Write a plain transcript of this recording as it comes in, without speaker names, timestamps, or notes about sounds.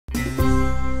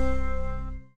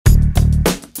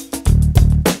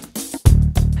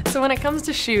So when it comes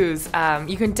to shoes,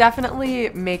 you can definitely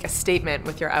make a statement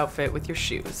with your outfit with your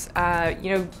shoes.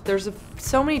 There's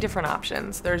so many different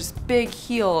options. There's big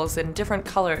heels in different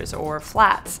colors or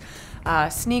flats.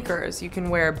 Sneakers, you can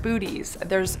wear booties.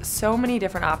 There's so many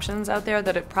different options out there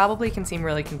that it probably can seem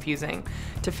really confusing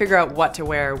to figure out what to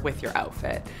wear with your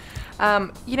outfit.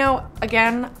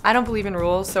 Again, I don't believe in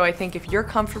rules, so I think if you're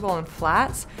comfortable in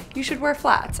flats, you should wear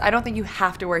flats. I don't think you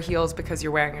have to wear heels because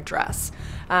you're wearing a dress.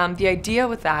 The idea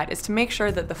with that is to make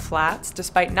sure that the flats,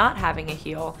 despite not having a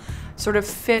heel, sort of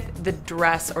fit the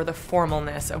dress or the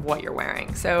formalness of what you're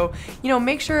wearing. So,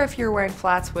 make sure if you're wearing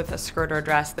flats with a skirt or a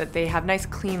dress that they have nice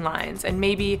clean lines and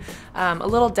maybe a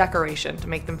little decoration to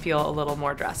make them feel a little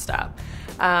more dressed up.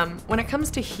 When it comes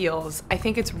to heels, I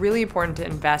think it's really important to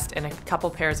invest in a couple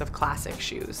pairs of classic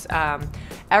shoes.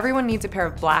 Everyone needs a pair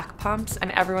of black pumps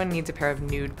and everyone needs a pair of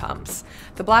nude pumps.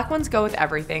 The black ones go with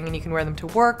everything and you can wear them to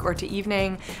work or to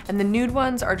evening, and the nude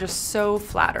ones are just so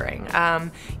flattering.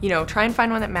 Try and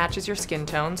find one that matches your skin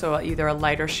tone, so either a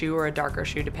lighter shoe or a darker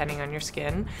shoe depending on your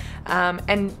skin.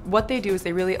 And what they do is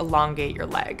they really elongate your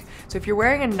leg. So if you're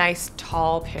wearing a nice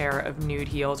tall pair of nude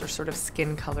heels or sort of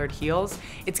skin colored heels,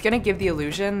 it's gonna give the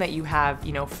illusion that you have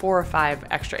 4 or 5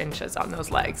 extra inches on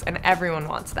those legs, and everyone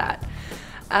wants that.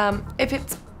 If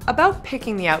it's about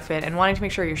picking the outfit and wanting to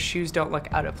make sure your shoes don't look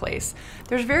out of place,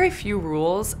 there's very few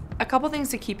rules. A couple things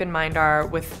to keep in mind are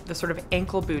with the sort of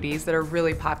ankle booties that are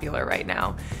really popular right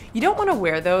now. You don't want to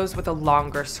wear those with a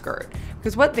longer skirt,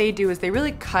 because what they do is they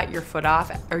really cut your foot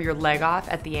off or your leg off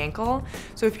at the ankle.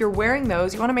 So if you're wearing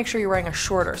those, you want to make sure you're wearing a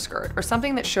shorter skirt or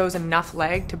something that shows enough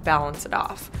leg to balance it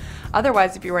off.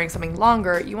 Otherwise, if you're wearing something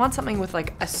longer, you want something with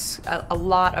like a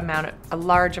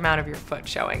large amount of your foot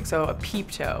showing. So a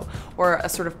peep toe or a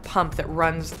sort of pump that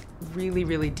runs really,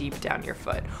 really deep down your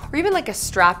foot, or even like a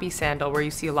strappy sandal where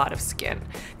you see a lot of skin.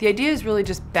 The idea is really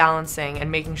just balancing and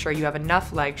making sure you have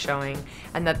enough leg showing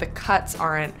and that the cuts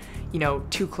aren't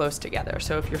too close together.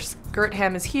 So if your skirt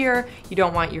hem is here, you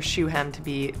don't want your shoe hem to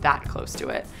be that close to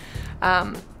it.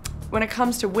 When it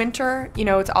comes to winter,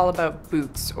 it's all about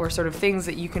boots or sort of things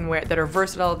that you can wear that are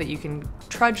versatile, that you can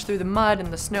trudge through the mud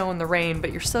and the snow and the rain,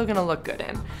 but you're still gonna look good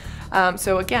in.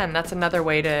 So again, that's another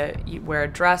way to wear a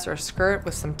dress or a skirt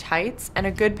with some tights and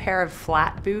a good pair of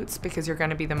flat boots, because you're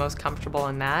gonna be the most comfortable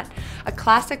in that. A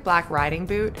classic black riding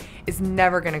boot is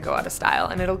never gonna go out of style,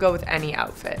 and it'll go with any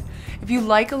outfit. If you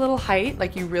like a little height,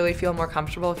 like you really feel more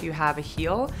comfortable if you have a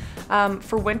heel,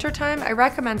 for wintertime, I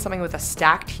recommend something with a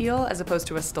stacked heel as opposed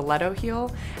to a stiletto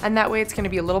heel, and that way it's gonna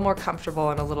be a little more comfortable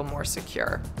and a little more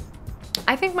secure.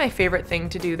 I think my favorite thing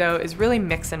to do though is really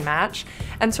mix and match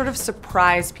and sort of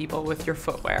surprise people with your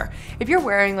footwear. If you're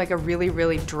wearing like a really,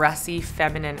 really dressy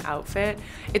feminine outfit,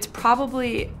 it's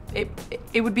probably,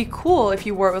 it would be cool if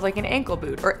you wore it with like an ankle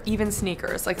boot or even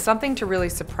sneakers, like something to really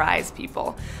surprise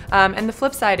people. And the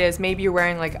flip side is maybe you're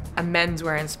wearing like a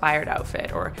menswear inspired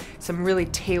outfit or some really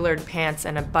tailored pants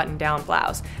and a button down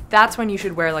blouse. That's when you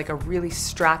should wear like a really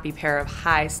strappy pair of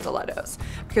high stilettos,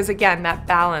 because again, that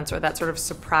balance or that sort of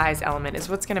surprise element is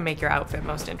what's going to make your outfit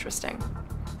most interesting.